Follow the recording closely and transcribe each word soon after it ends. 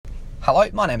Hello,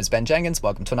 my name is Ben Jenkins.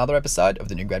 Welcome to another episode of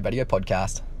the New Grad Radio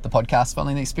Podcast, the podcast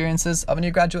following the experiences of a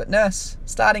new graduate nurse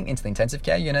starting into the intensive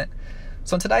care unit.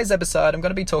 So in today's episode, I'm going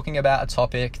to be talking about a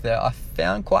topic that I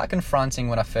found quite confronting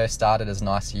when I first started as an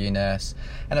ICU nurse,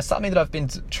 and it's something that I've been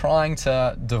trying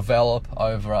to develop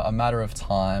over a matter of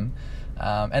time,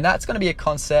 and that's going to be a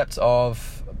concept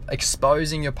of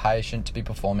exposing your patient to be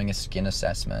performing a skin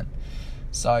assessment.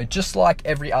 So just like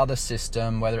every other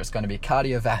system, whether it's going to be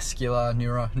cardiovascular,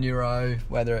 neuro,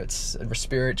 whether it's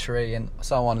respiratory and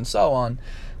so on,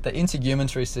 the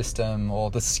integumentary system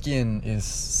or the skin is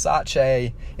such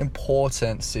a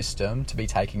important system to be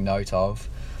taking note of,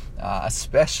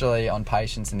 especially on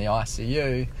patients in the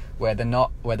ICU where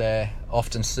they're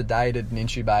often sedated and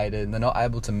intubated and they're not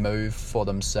able to move for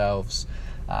themselves.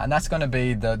 And that's going to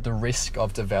be the risk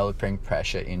of developing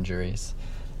pressure injuries.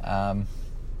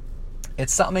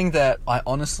 It's something that I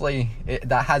honestly,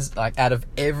 that has, like, out of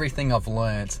everything I've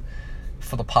learnt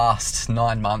for the past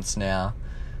 9 months now,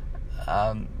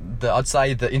 I'd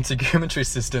say the integumentary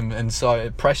system and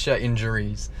so pressure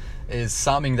injuries is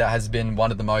something that has been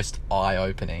one of the most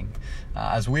eye-opening.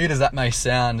 As weird as that may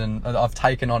sound, and I've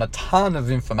taken on a ton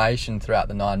of information throughout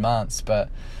the 9 months, but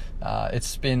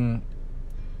it's been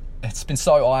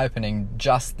so eye-opening,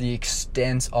 just the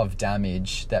extent of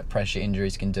damage that pressure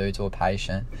injuries can do to a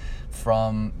patient,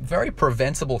 from very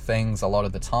preventable things a lot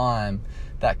of the time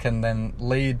that can then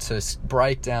lead to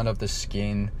breakdown of the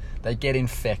skin. They get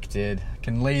infected,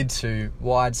 can lead to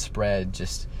widespread,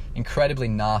 just incredibly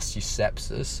nasty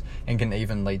sepsis, and can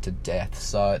even lead to death.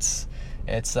 So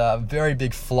it's a very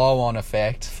big flow-on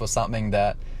effect for something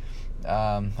that,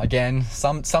 again,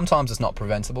 sometimes it's not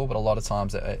preventable, but a lot of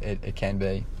times it can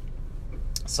be.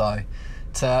 So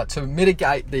to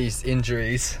mitigate these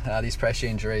injuries, these pressure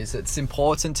injuries, it's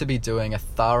important to be doing a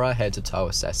thorough head-to-toe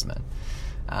assessment.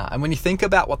 And when you think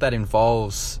about what that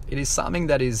involves, it is something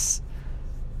that is,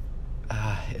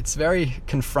 it's very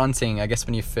confronting, I guess,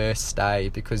 when you first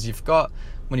start, because you've got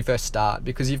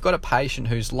a patient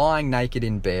who's lying naked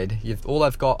in bed. All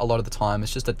they've got a lot of the time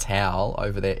is just a towel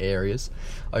over their areas,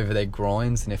 over their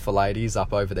groins, and if for ladies,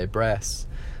 up over their breasts.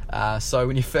 So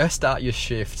when you first start your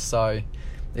shift,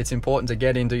 it's important to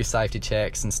get in, do your safety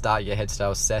checks, and start your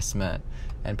head-to-toe assessment.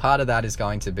 And part of that is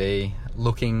going to be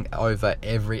looking over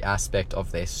every aspect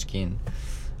of their skin.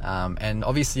 And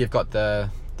obviously you've got the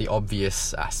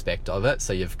obvious aspect of it.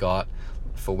 So you've got,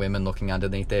 for women, looking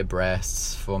underneath their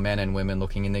breasts, for men and women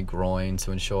looking in their groin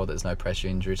to ensure there's no pressure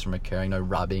injuries from occurring, no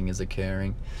rubbing is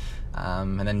occurring.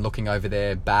 And then looking over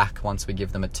their back once we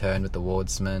give them a turn with the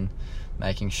wardsman,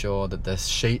 making sure that the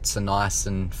sheets are nice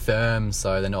and firm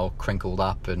so they're not all crinkled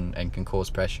up and can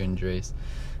cause pressure injuries.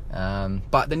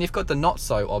 But then you've got the not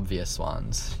so obvious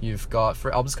ones. I'm just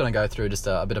going to go through just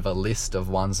a bit of a list of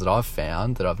ones that I've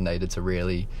found that I've needed to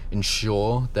really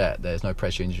ensure that there's no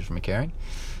pressure injuries from occurring.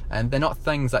 And they're not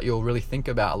things that you'll really think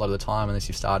about a lot of the time unless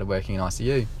you've started working in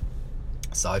ICU.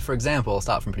 So, for example, I'll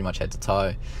start from pretty much head to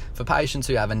toe. For patients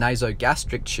who have a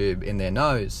nasogastric tube in their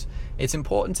nose, it's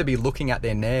important to be looking at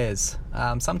their nares.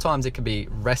 Sometimes it can be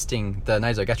resting, the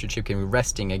nasogastric tube can be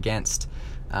resting against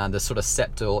the sort of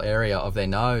septal area of their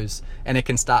nose, and it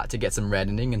can start to get some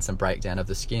reddening and some breakdown of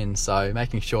the skin. So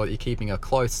making sure that you're keeping a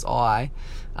close eye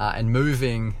and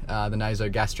moving the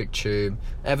nasogastric tube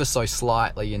ever so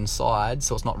slightly inside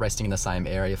so it's not resting in the same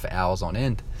area for hours on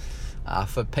end.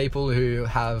 For people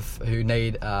who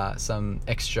need some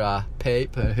extra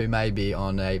PEEP, who may be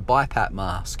on a BiPAP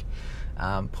mask,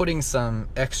 putting some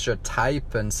extra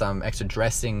tape and some extra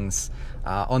dressings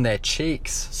on their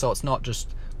cheeks so it's not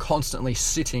just constantly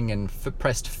sitting and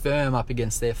pressed firm up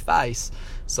against their face,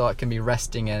 so it can be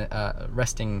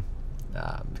resting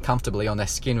comfortably on their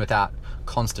skin without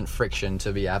constant friction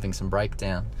to be having some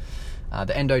breakdown.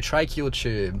 The endotracheal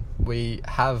tube we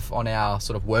have on our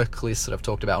sort of work list that I've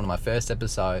talked about in one of my first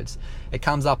episodes. It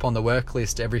comes up on the work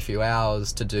list every few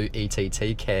hours to do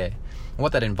ETT care. And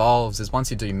what that involves is,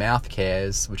 once you do mouth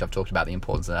cares, which I've talked about the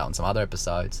importance of that on some other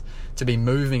episodes, to be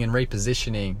moving and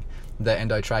repositioning the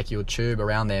endotracheal tube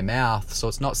around their mouth so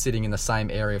it's not sitting in the same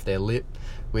area of their lip,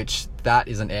 which that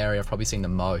is an area I've probably seen the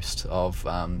most of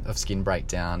skin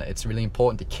breakdown. It's really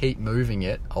important to keep moving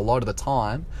it a lot of the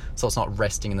time so it's not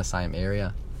resting in the same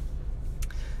area.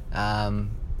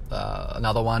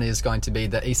 Another one is going to be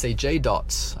the ECG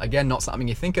dots. Again, not something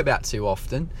you think about too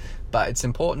often, but it's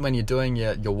important when you're doing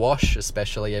your wash,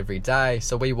 especially every day.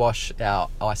 So we wash our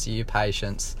ICU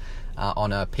patients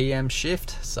on a PM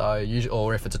shift,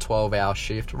 or if it's a 12-hour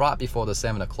shift, right before the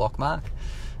 7 o'clock mark.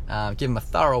 Give them a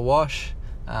thorough wash.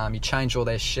 You change all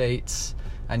their sheets,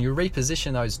 and you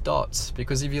reposition those dots,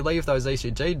 because if you leave those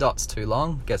ECG dots too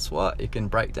long, guess what? It can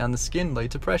break down the skin, lead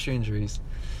to pressure injuries.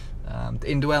 The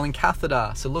indwelling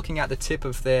catheter, so looking at the tip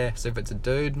of their, so if it's a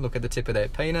dude, look at the tip of their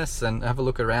penis and have a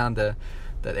look around that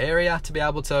area to be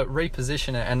able to reposition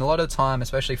it. And a lot of time,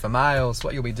 especially for males,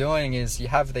 what you'll be doing is you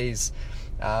have these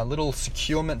little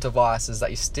securement devices that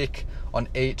you stick on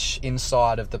each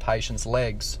inside of the patient's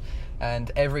legs,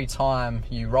 and every time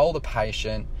you roll the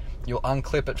patient, you'll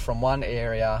unclip it from one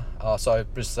area. So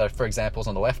for example, it's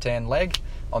on the left hand leg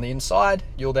on the inside,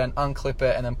 you'll then unclip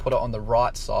it and then put it on the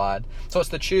right side. So it's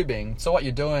the tubing. So what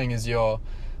you're doing is you're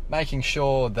making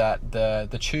sure that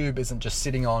the tube isn't just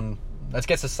sitting on, let's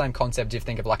get the same concept if you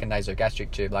think of like a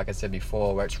nasogastric tube, like I said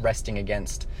before, where it's resting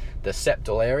against the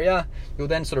septal area. You'll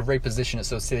then sort of reposition it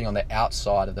so it's sitting on the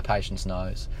outside of the patient's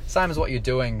nose. Same as what you're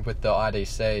doing with the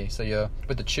IDC. So you're,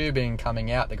 with the tubing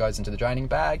coming out that goes into the draining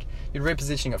bag, you're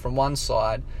repositioning it from one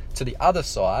side to the other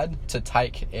side to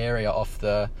take area off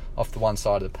the one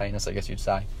side of the penis, I guess you'd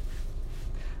say.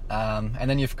 And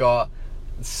then you've got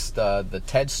the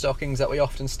TED stockings that we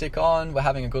often stick on. We're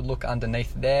having a good look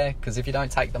underneath there, because if you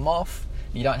don't take them off,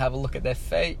 you don't have a look at their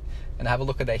feet and have a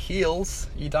look at their heels,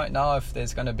 you don't know if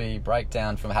there's going to be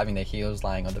breakdown from having their heels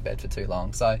laying on the bed for too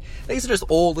long. So these are just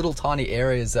all little tiny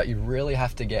areas that you really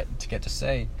have to get to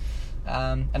see.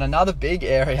 And another big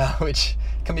area which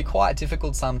can be quite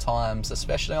difficult sometimes,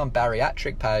 especially on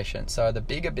bariatric patients, so the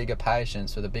bigger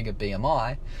patients with a bigger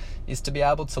BMI, is to be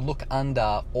able to look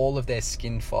under all of their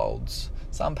skin folds.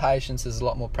 Some patients is a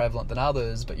lot more prevalent than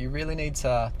others, but you really need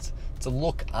to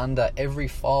look under every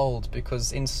fold,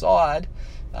 because inside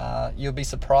you'll be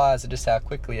surprised at just how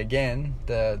quickly, again,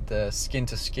 the skin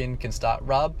to skin can start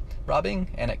rubbing,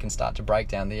 and it can start to break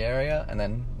down the area and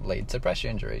then lead to pressure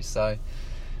injuries. So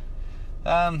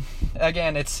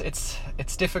again,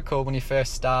 it's difficult when you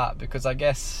first start, because I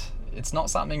guess it's not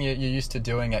something you're used to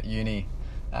doing at uni.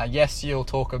 Yes, you'll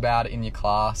talk about it in your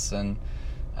class, and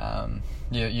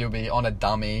you'll be on a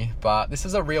dummy, but this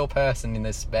is a real person in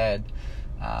this bed.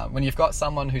 When you've got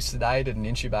someone who's sedated and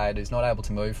intubated, who's not able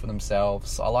to move for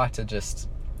themselves,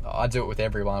 I do it with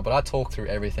everyone, but I talk through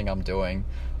everything I'm doing.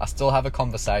 I still have a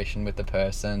conversation with the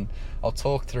person. I'll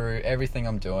talk through everything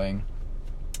I'm doing.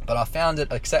 But I found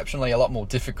it exceptionally a lot more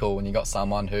difficult when you got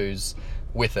someone who's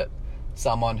with it.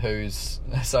 Someone who's,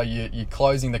 so you're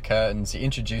closing the curtains, you're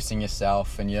introducing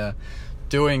yourself, and you're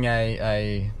doing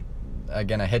a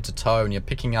head to toe, and you're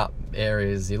picking up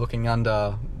areas, you're looking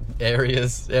under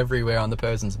areas everywhere on the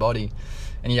person's body,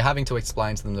 and you're having to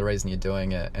explain to them the reason you're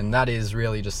doing it. And that is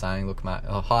really just saying, look, mate,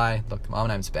 hi, look, my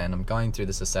name's Ben, I'm going through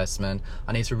this assessment,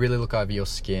 I need to really look over your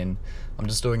skin. I'm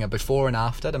just doing a before and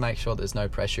after to make sure there's no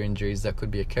pressure injuries that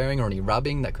could be occurring, or any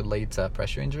rubbing that could lead to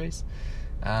pressure injuries.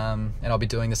 And I'll be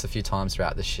doing this a few times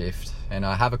throughout the shift, and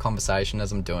I have a conversation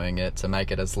as I'm doing it to make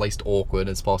it as least awkward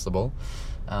as possible.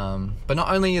 But not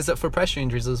only is it for pressure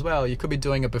injuries as well, you could be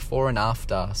doing a before and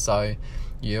after. So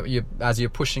you as you're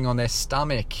pushing on their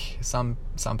stomach, some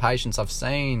patients I've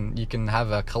seen, you can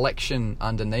have a collection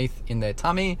underneath in their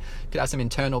tummy. You could have some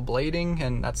internal bleeding,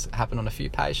 and that's happened on a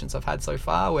few patients I've had so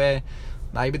far, where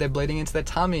maybe they're bleeding into their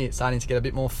tummy, it's starting to get a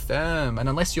bit more firm. And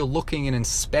unless you're looking and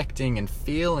inspecting and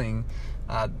feeling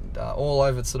all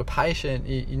over the sort of patient,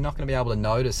 you're not going to be able to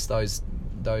notice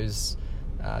those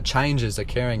changes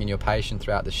occurring in your patient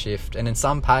throughout the shift. And in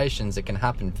some patients it can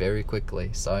happen very quickly.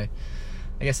 So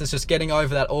I guess it's just getting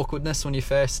over that awkwardness when you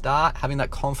first start, having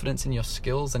that confidence in your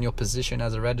skills and your position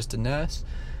as a registered nurse,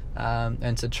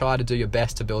 and to try to do your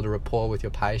best to build a rapport with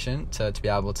your patient to be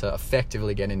able to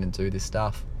effectively get in and do this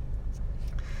stuff.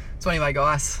 So anyway,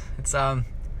 guys, it's an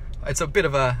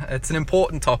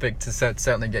important topic to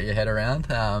certainly get your head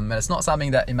around, and it's not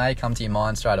something that it may come to your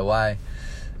mind straight away.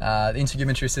 The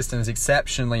integumentary system is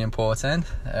exceptionally important,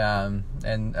 and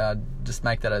just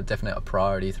make that a definite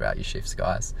priority throughout your shifts,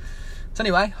 guys. So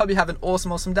anyway, hope you have an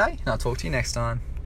awesome day, and I'll talk to you next time.